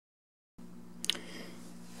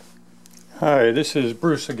Hi, this is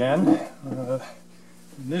Bruce again. In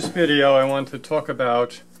this video I want to talk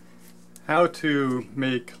about how to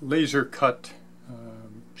make laser cut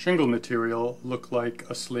shingle material look like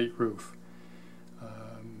a slate roof.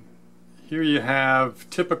 Here you have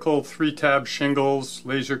typical 3-tab shingles,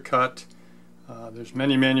 laser cut. There's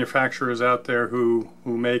many manufacturers out there who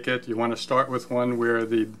make it. You want to start with one where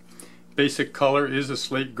the basic color is a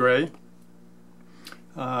slate gray,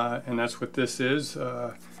 and that's what this is.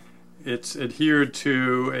 It's adhered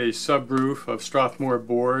to a subroof of Strathmore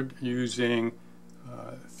board using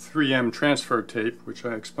 3M transfer tape, which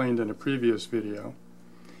I explained in a previous video.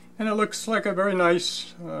 And it looks like a very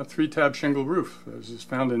nice 3-tab shingle roof, as is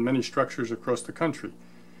found in many structures across the country.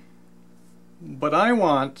 But I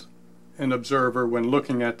want an observer, when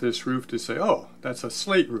looking at this roof, to say, oh, that's a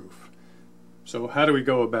slate roof. So how do we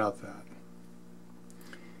go about that?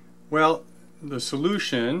 Well, the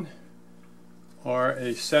solution are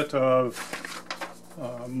a set of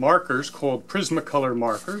markers called Prismacolor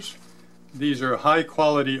markers. These are high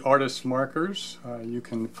quality artist markers. You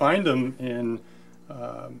can find them in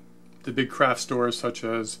the big craft stores such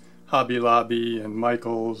as Hobby Lobby and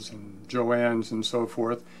Michael's and Joann's and so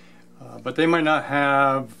forth, but they might not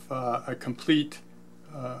have a complete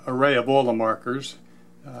array of all the markers,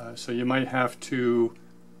 so you might have to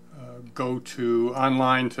go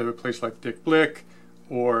online to a place like Dick Blick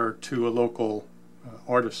or to a local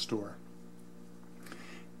artist store.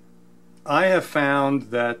 I have found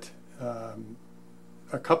that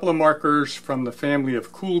a couple of markers from the family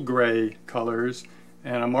of cool gray colors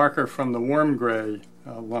and a marker from the warm gray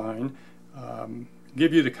line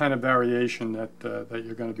give you the kind of variation that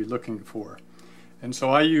you're going to be looking for. And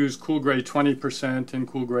so I use cool gray 20% and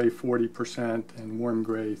cool gray 40% and warm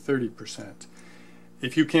gray 30%.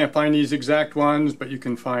 If you can't find these exact ones, but you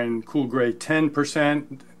can find cool gray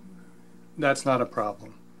 10%, that's not a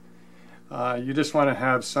problem. You just want to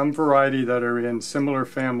have some variety that are in similar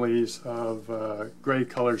families of gray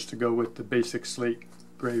colors to go with the basic slate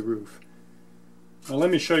gray roof. Now let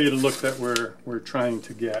me show you the look that we're trying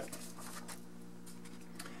to get.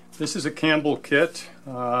 This is a Campbell kit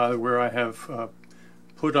where I have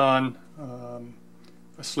put on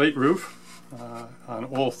a slate roof on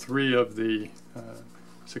all 3 of the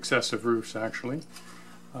successive roofs, actually.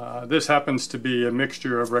 This happens to be a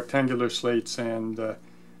mixture of rectangular slates and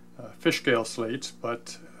fish scale slates,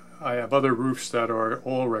 but I have other roofs that are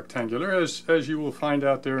all rectangular, as you will find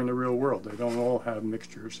out there in the real world. They don't all have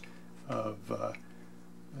mixtures of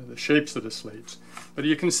the shapes of the slates. But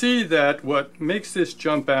you can see that what makes this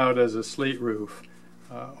jump out as a slate roof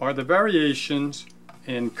are the variations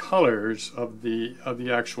in colors of the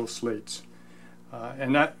actual slates.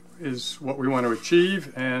 And that is what we want to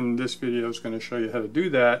achieve, and this video is going to show you how to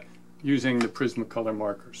do that using the Prismacolor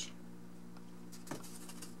markers.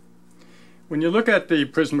 When you look at the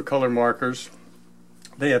Prismacolor markers,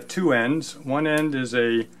 they have 2 ends. One end is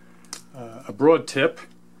a broad tip,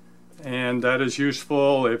 and that is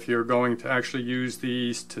useful if you're going to actually use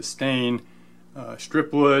these to stain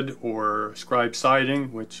strip wood or scribe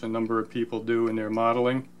siding, which a number of people do in their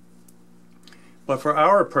modeling. But for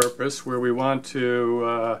our purpose, where we want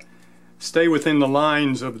to stay within the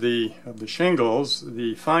lines of the shingles,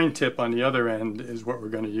 the fine tip on the other end is what we're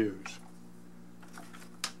going to use.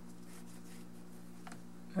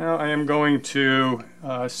 Now I am going to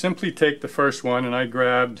simply take the first one, and I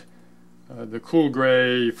grabbed the cool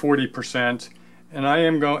gray 40%, and I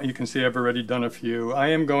am going, you can see I've already done a few. I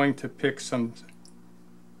am going to pick some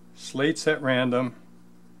slates at random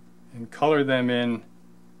and color them in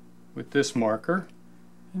with this marker.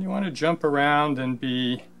 And you want to jump around and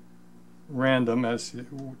be random as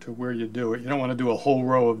to where you do it. You don't want to do a whole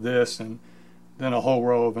row of this and then a whole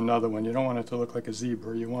row of another one. You don't want it to look like a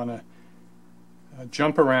zebra. You want to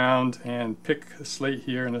jump around and pick a slate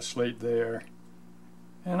here and a slate there.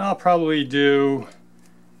 And I'll probably do,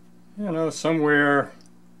 you know, somewhere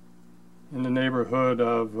in the neighborhood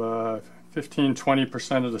of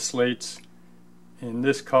 15–20% of the slates in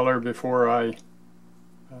this color before I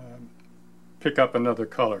pick up another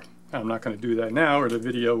color. I'm not going to do that now or the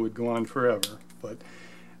video would go on forever, but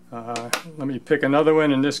let me pick another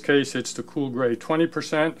one. In this case it's the cool gray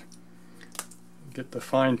 20%. Get the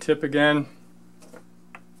fine tip again,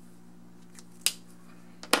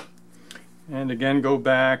 and again go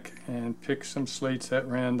back and pick some slates at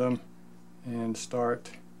random and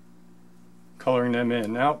start coloring them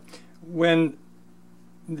in. Now when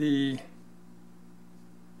the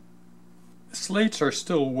slates are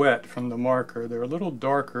still wet from the marker, they're a little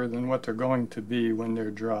darker than what they're going to be when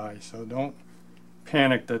they're dry, so don't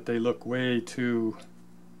panic that they look way too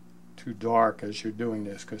too dark as you're doing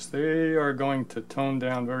this, because they are going to tone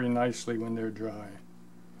down very nicely when they're dry.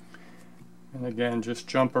 And again, just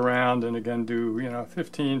jump around and again do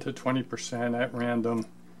 15 to 20% at random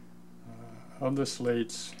of the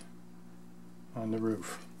slates on the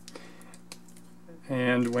roof.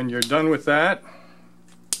 And when you're done with that,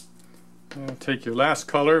 take your last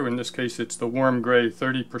color. In this case, it's the warm gray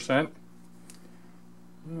 30%.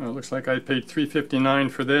 It looks like I paid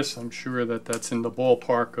 $3.59 for this. I'm sure that that's in the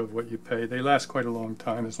ballpark of what you pay. They last quite a long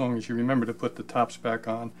time, as long as you remember to put the tops back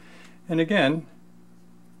on. And again,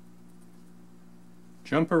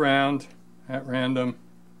 jump around at random,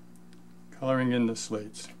 coloring in the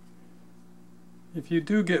slates. If you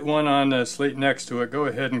do get one on the slate next to it, go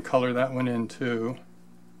ahead and color that one in too.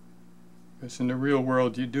 Because in the real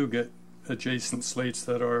world, you do get adjacent slates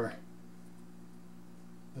that are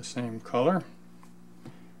the same color.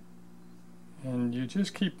 And you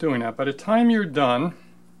just keep doing that. By the time you're done,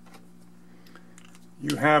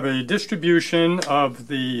 you have a distribution of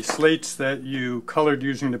the slates that you colored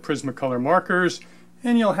using the Prismacolor markers,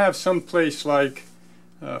 and you'll have some place like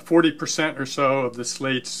 40% or so of the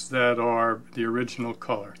slates that are the original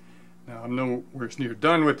color. Now, I'm nowhere near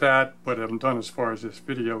done with that, but I'm done as far as this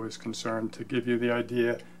video is concerned to give you the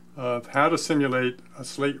idea of how to simulate a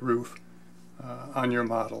slate roof on your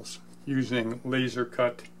models using laser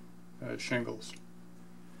cut shingles.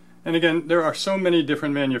 And again, there are so many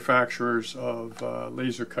different manufacturers of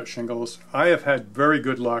laser cut shingles. I have had very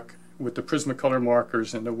good luck with the Prismacolor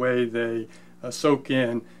markers and the way they soak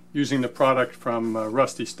in using the product from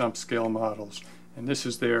Rusty Stump Scale Models. And this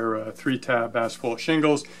is their 3-tab asphalt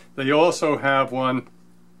shingles. They also have one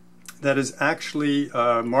that is actually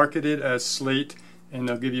marketed as slate, and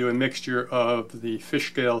they'll give you a mixture of the fish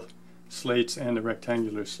scale slates and the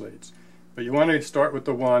rectangular slates. But you want to start with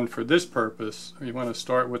the one for this purpose, or you want to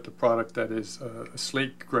start with the product that is a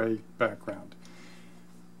slate gray background.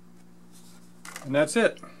 And that's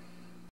it.